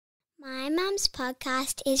My mum's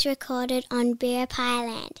podcast is recorded on Biripi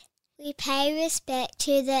land. We pay respect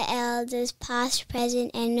to the elders past, present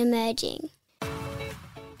and emerging.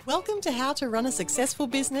 Welcome to How to Run a Successful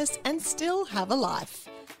Business and Still Have a Life.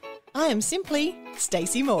 I am simply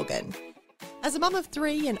Stacey Morgan. As a mum of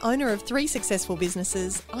three and owner of three successful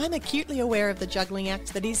businesses, I'm acutely aware of the juggling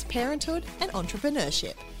act that is parenthood and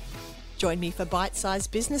entrepreneurship. Join me for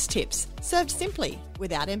bite-sized business tips, served simply,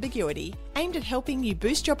 without ambiguity, aimed at helping you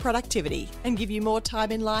boost your productivity and give you more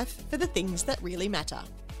time in life for the things that really matter.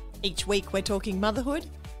 Each week we're talking motherhood,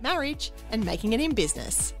 marriage, and making it in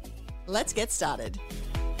business. Let's get started.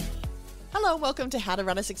 Hello and welcome to How to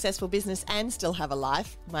Run a Successful Business and Still Have a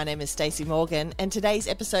Life. My name is Stacey Morgan and today's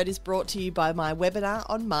episode is brought to you by my webinar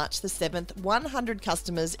on March the 7th, 100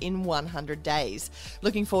 customers in 100 days.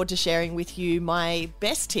 Looking forward to sharing with you my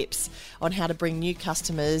best tips on how to bring new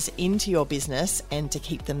customers into your business and to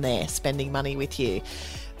keep them there, spending money with you.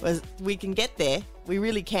 We can get there, we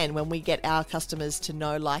really can, when we get our customers to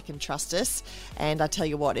know, like and trust us. And I tell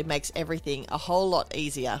you what, it makes everything a whole lot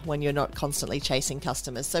easier when you're not constantly chasing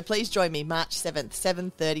customers. So please join me March 7th,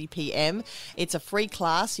 7:30 p.m. It's a free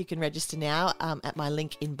class. You can register now at my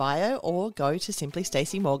link in bio or go to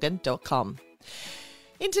simplystaceymorgan.com.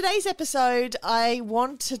 In today's episode, I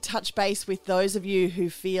want to touch base with those of you who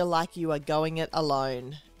feel like you are going it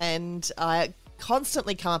alone. And I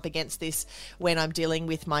constantly come up against this when I'm dealing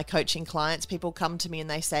with my coaching clients. People come to me and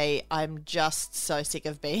they say, I'm just so sick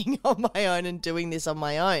of being on my own and doing this on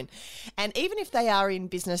my own. And even if they are in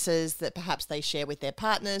businesses that perhaps they share with their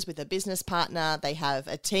partners, with a business partner, they have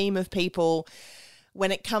a team of people,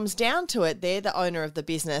 when it comes down to it, they're the owner of the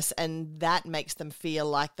business and that makes them feel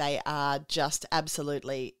like they are just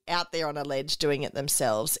absolutely out there on a ledge doing it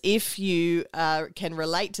themselves. If you can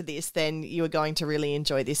relate to this, then you are going to really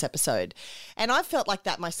enjoy this episode. And I've felt like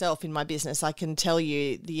that myself in my business. I can tell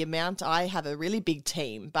you the amount, I have a really big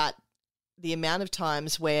team, but the amount of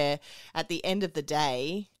times where at the end of the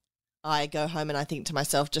day, I go home and I think to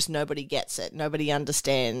myself, just nobody gets it. Nobody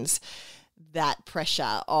understands that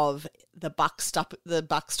pressure of the buck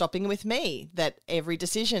stopping with me, that every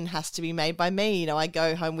decision has to be made by me. You know, I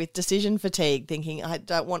go home with decision fatigue thinking I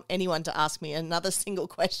don't want anyone to ask me another single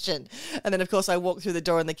question. And then of course I walk through the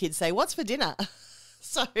door and the kids say, "What's for dinner?"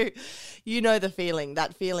 So you know the feeling,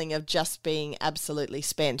 that feeling of just being absolutely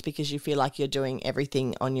spent because you feel like you're doing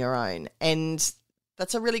everything on your own. And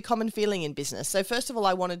that's a really common feeling in business. So first of all,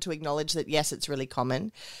 I wanted to acknowledge that, yes, it's really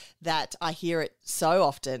common, that I hear it so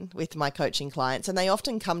often with my coaching clients, and they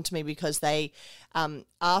often come to me because they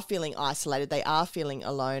are feeling isolated, they are feeling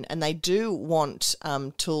alone, and they do want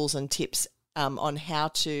tools and tips on how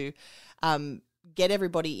to get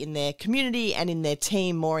everybody in their community and in their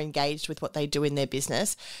team more engaged with what they do in their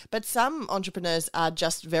business. But some entrepreneurs are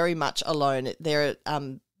just very much alone. They're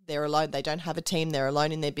alone. They don't have a team. They're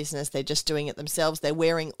alone in their business. They're just doing it themselves. They're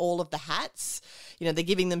wearing all of the hats. You know, they're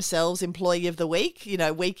giving themselves employee of the week, you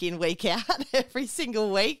know, week in, week out, every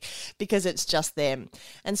single week, because it's just them.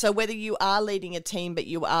 And so whether you are leading a team, but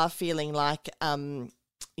you are feeling like,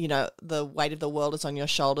 you know, the weight of the world is on your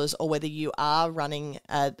shoulders, or whether you are running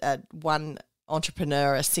one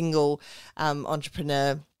entrepreneur, a single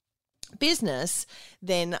entrepreneur business,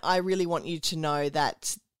 then I really want you to know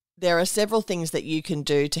that there are several things that you can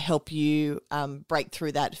do to help you break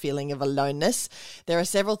through that feeling of aloneness. There are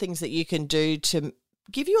several things that you can do to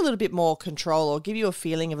give you a little bit more control, or give you a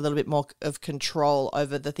feeling of a little bit more of control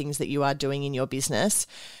over the things that you are doing in your business.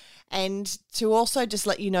 And to also just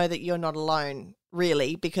let you know that you're not alone,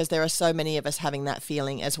 really, because there are so many of us having that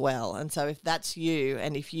feeling as well. And so if that's you,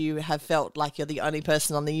 and if you have felt like you're the only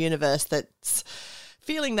person on the universe that's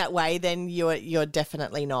feeling that way, then you're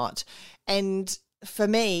definitely not. And for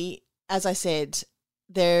me, as I said,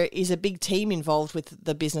 there is a big team involved with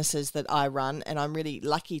the businesses that I run, and I'm really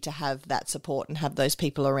lucky to have that support and have those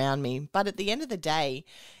people around me. But at the end of the day,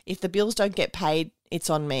 if the bills don't get paid, it's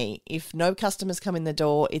on me. If no customers come in the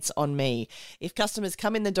door, it's on me. If customers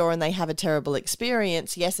come in the door and they have a terrible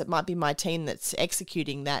experience, yes, it might be my team that's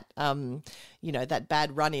executing that, you know, that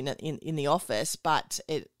bad run in the office, but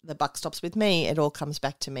the buck stops with me. It all comes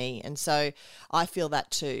back to me. And so I feel that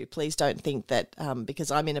too. Please don't think that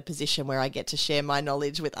because I'm in a position where I get to share my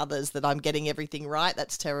knowledge with others that I'm getting everything right.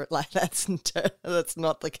 That's that's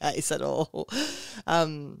not the case at all.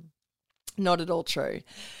 Not at all true.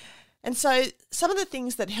 And so some of the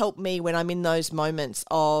things that help me when I'm in those moments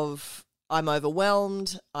of I'm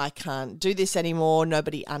overwhelmed, I can't do this anymore,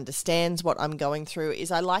 nobody understands what I'm going through, is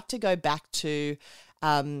I like to go back to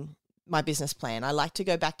my business plan. I like to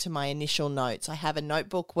go back to my initial notes. I have a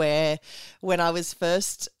notebook where when I was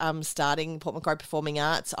first starting Port Macquarie Performing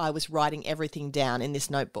Arts, I was writing everything down in this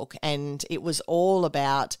notebook, and it was all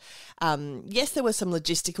about, yes, there were some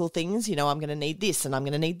logistical things, I'm going to need this and I'm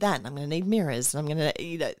going to need that and I'm going to need mirrors and I'm going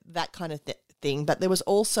to, that kind of thing. But there was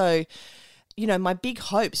also, my big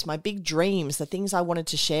hopes, my big dreams, the things I wanted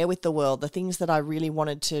to share with the world, the things that I really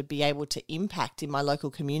wanted to be able to impact in my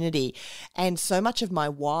local community. And so much of my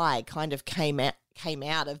why kind of came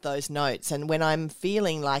out of those notes. And when I'm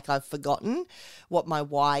feeling like I've forgotten what my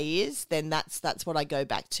why is, then that's what I go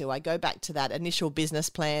back to. I go back to that initial business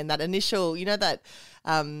plan, that initial, that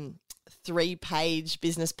 3-page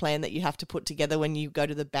business plan that you have to put together when you go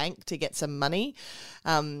to the bank to get some money.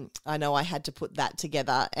 I know I had to put that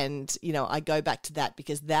together, and I go back to that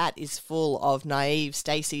because that is full of naive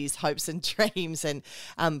Stacey's hopes and dreams and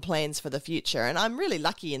plans for the future. And I'm really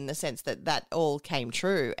lucky in the sense that all came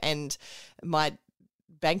true. And my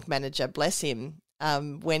bank manager, bless him,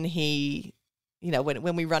 when he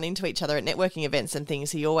when we run into each other at networking events and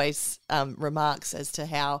things, he always remarks as to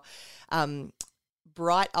how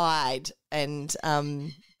bright-eyed and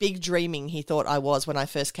big dreaming he thought I was when I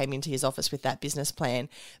first came into his office with that business plan,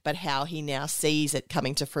 but how he now sees it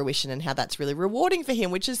coming to fruition and how that's really rewarding for him,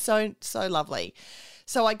 which is so lovely.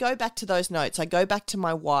 So I go back to those notes. I go back to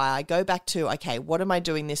my why. I go back to, okay, what am I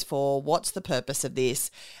doing this for? What's the purpose of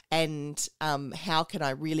this? And how can I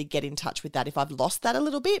really get in touch with that if I've lost that a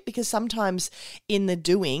little bit? Because sometimes in the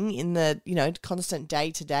doing, in the, constant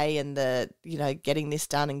day to day and the, getting this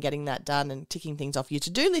done and getting that done and ticking things off your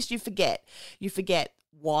to-do list, you forget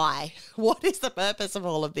why, what is the purpose of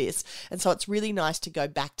all of this? And so it's really nice to go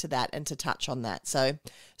back to that and to touch on that. So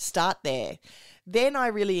start there. Then I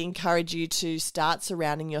really encourage you to start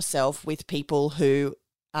surrounding yourself with people who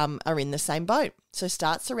are in the same boat. So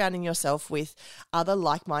start surrounding yourself with other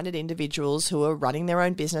like-minded individuals who are running their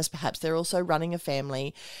own business. Perhaps they're also running a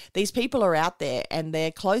family. These people are out there and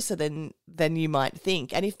they're closer than you might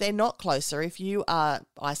think. And if they're not closer, if you are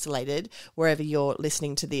isolated wherever you're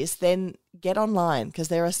listening to this, then get online, because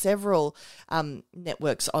there are several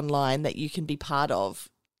networks online that you can be part of.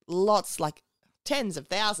 Lots, like tens of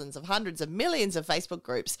thousands of hundreds of millions of Facebook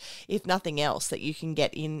groups, if nothing else, that you can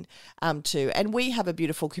get in to. And we have a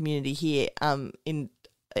beautiful community here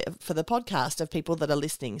for the podcast of people that are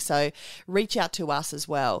listening. So reach out to us as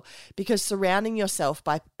well, because surrounding yourself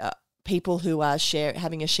by people who are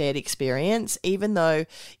having a shared experience, even though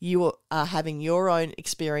you are having your own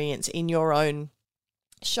experience in your own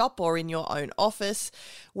shop or in your own office,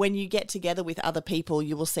 when you get together with other people,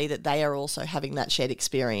 you will see that they are also having that shared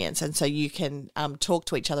experience. And so you can talk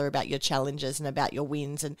to each other about your challenges and about your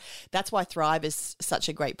wins. And that's why Thrive is such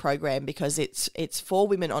a great program, because it's for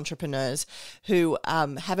women entrepreneurs who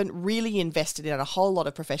haven't really invested in a whole lot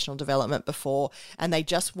of professional development before. And they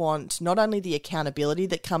just want not only the accountability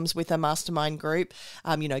that comes with a mastermind group,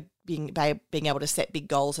 being able to set big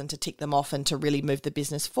goals and to tick them off and to really move the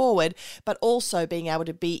business forward, but also being able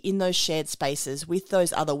to be in those shared spaces with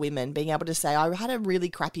those other women, being able to say, I had a really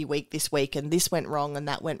crappy week this week and this went wrong and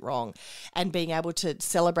that went wrong, and being able to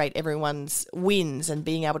celebrate everyone's wins and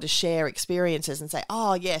being able to share experiences and say,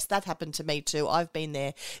 oh yes, that happened to me too. I've been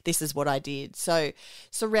there. This is what I did. So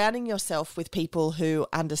surrounding yourself with people who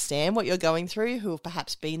understand what you're going through, who have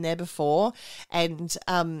perhaps been there before, and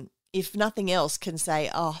if nothing else, can say,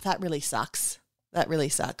 oh, that really sucks. That really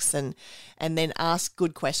sucks. And then ask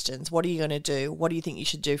good questions. What are you going to do? What do you think you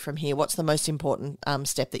should do from here? What's the most important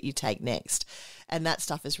step that you take next? And that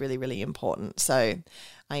stuff is really, really important. So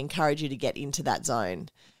I encourage you to get into that zone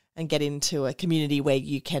and get into a community where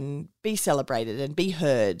you can be celebrated and be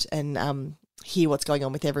heard and hear what's going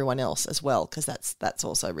on with everyone else as well, because that's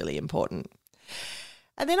also really important.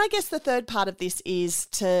 And then I guess the third part of this is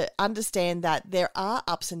to understand that there are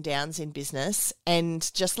ups and downs in business,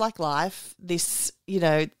 and just like life, this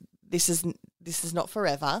is not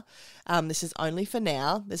forever. This is only for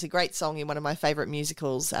now. There's a great song in one of my favourite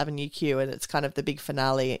musicals, Avenue Q, and it's kind of the big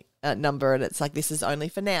finale number, and it's like, this is only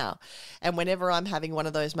for now. And whenever I'm having one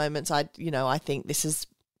of those moments, I think this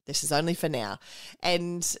is only for now.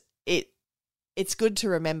 And it's good to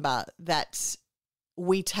remember that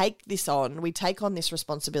we take on this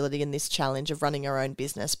responsibility and this challenge of running our own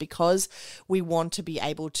business because we want to be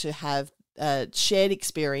able to have a shared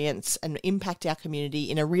experience and impact our community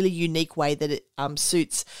in a really unique way that it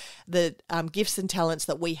suits the gifts and talents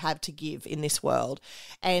that we have to give in this world.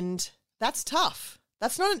 And that's tough.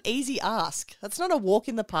 That's not an easy ask. That's not a walk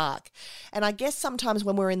in the park. And I guess sometimes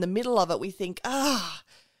when we're in the middle of it, we think,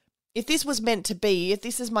 if this was meant to be, if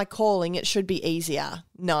this is my calling, it should be easier.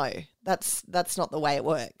 No, that's not the way it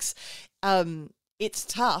works. it's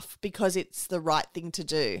tough because it's the right thing to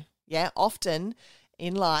do. Yeah, often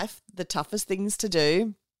in life, the toughest things to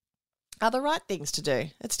do are the right things to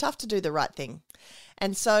do. It's tough to do the right thing.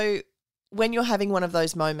 And so when you're having one of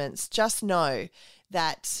those moments, just know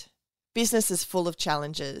that business is full of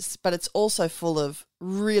challenges, but it's also full of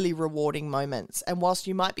really rewarding moments. And whilst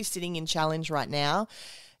you might be sitting in challenge right now,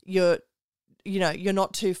 you're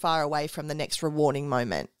not too far away from the next rewarding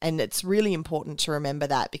moment. And it's really important to remember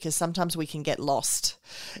that, because sometimes we can get lost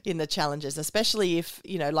in the challenges, especially if,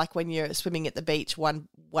 like when you're swimming at the beach, one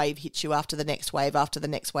wave hits you after the next wave,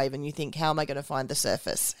 and you think, how am I going to find the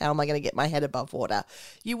surface? How am I going to get my head above water?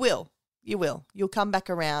 You will. You'll come back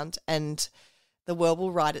around and the world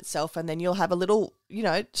will right itself, and then you'll have a little,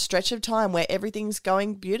 stretch of time where everything's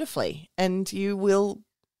going beautifully, and you will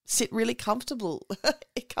sit really comfortably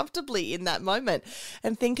in that moment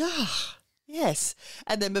and think, yes.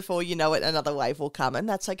 And then before you know it, another wave will come, and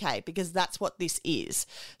that's okay, because that's what this is.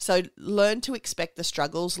 So learn to expect the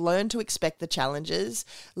struggles, learn to expect the challenges,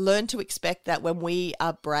 learn to expect that when we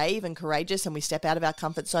are brave and courageous and we step out of our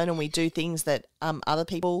comfort zone and we do things that other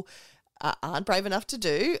people aren't brave enough to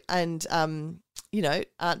do and,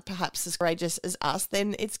 aren't perhaps as courageous as us,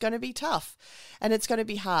 then it's going to be tough and it's going to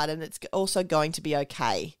be hard, and it's also going to be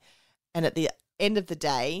okay. And at the end of the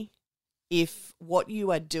day, if what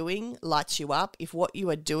you are doing lights you up, if what you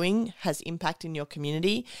are doing has impact in your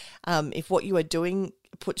community, if what you are doing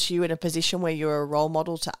puts you in a position where you're a role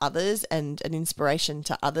model to others and an inspiration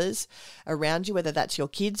to others around you, whether that's your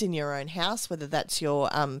kids in your own house, whether that's your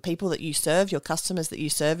people that you serve, your customers that you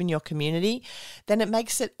serve in your community, then it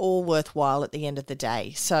makes it all worthwhile at the end of the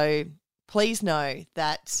day. So please know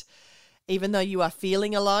that even though you are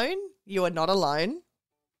feeling alone, you are not alone.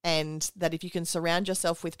 And that if you can surround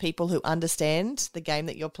yourself with people who understand the game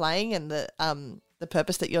that you're playing and the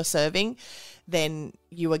purpose that you're serving, then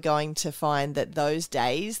you are going to find that those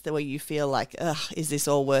days where you feel like, is this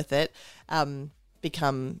all worth it,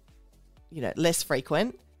 become, less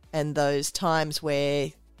frequent. And those times where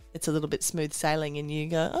it's a little bit smooth sailing and you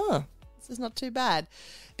go, this is not too bad,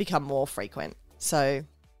 become more frequent. So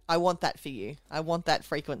I want that for you. I want that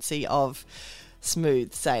frequency of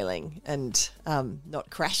smooth sailing and not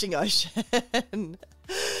crashing ocean.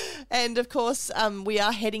 And of course, we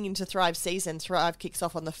are heading into Thrive season. Thrive kicks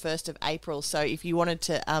off on the 1st of April. So if you wanted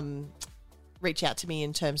to reach out to me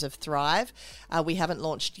in terms of Thrive, we haven't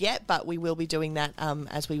launched yet, but we will be doing that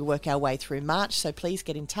as we work our way through March. So please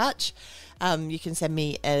get in touch. You can send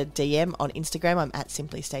me a DM on Instagram. I'm at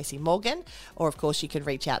Simply Stacey Morgan, or of course you can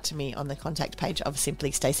reach out to me on the contact page of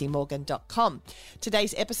simplystacymorgan.com.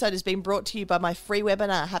 Today's episode has been brought to you by my free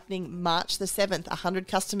webinar happening March the 7th, 100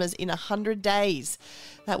 customers in 100 days.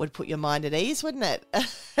 That would put your mind at ease, wouldn't it?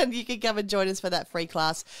 And you can come and join us for that free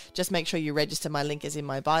class. Just make sure you register. My link is in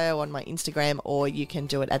my bio on my Instagram, or you can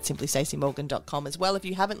do it at simplystacymorgan.com as well. If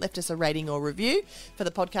you haven't left us a rating or review for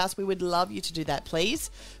the podcast, we would love you to do that, please.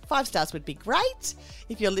 5 stars would be great.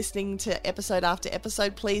 If you're listening to episode after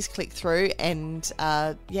episode, please click through and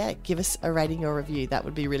give us a rating or review. That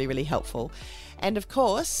would be really, really helpful. And of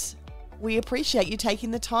course, we appreciate you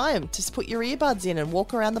taking the time to put your earbuds in and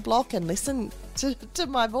walk around the block and listen to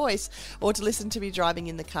my voice, or to listen to me driving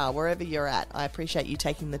in the car, wherever you're at. I appreciate you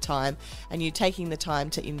taking the time, and you taking the time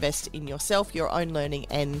to invest in yourself, your own learning,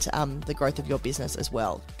 and the growth of your business as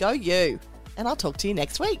well. Go you! And I'll talk to you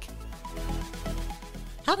next week.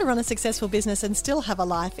 How to Run a Successful Business and Still Have a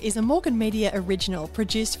Life is a Morgan Media original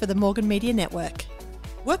produced for the Morgan Media Network.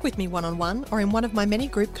 Work with me one-on-one or in one of my many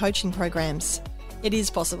group coaching programs. It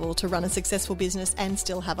is possible to run a successful business and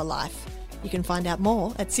still have a life. You can find out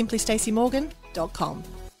more at simplystacymorgan.com.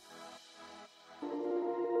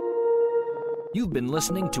 You've been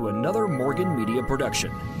listening to another Morgan Media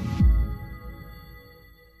production.